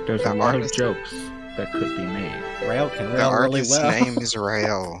 There's The a lot artist- of jokes that could be made. Rail can The rail really artist's well. name is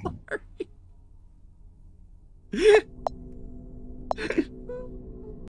Rail.